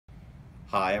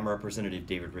Hi, I'm Representative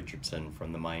David Richardson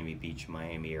from the Miami Beach,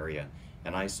 Miami area,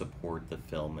 and I support the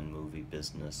film and movie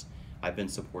business. I've been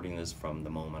supporting this from the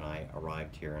moment I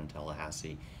arrived here in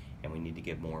Tallahassee, and we need to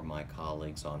get more of my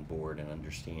colleagues on board and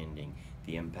understanding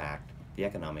the impact, the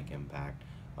economic impact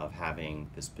of having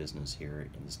this business here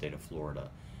in the state of Florida.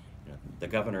 The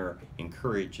governor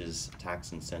encourages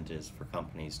tax incentives for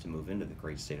companies to move into the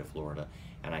great state of Florida,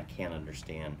 and I can't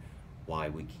understand why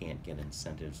we can't get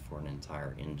incentives for an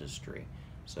entire industry.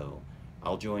 So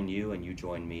I'll join you and you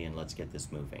join me, and let's get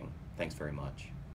this moving. Thanks very much.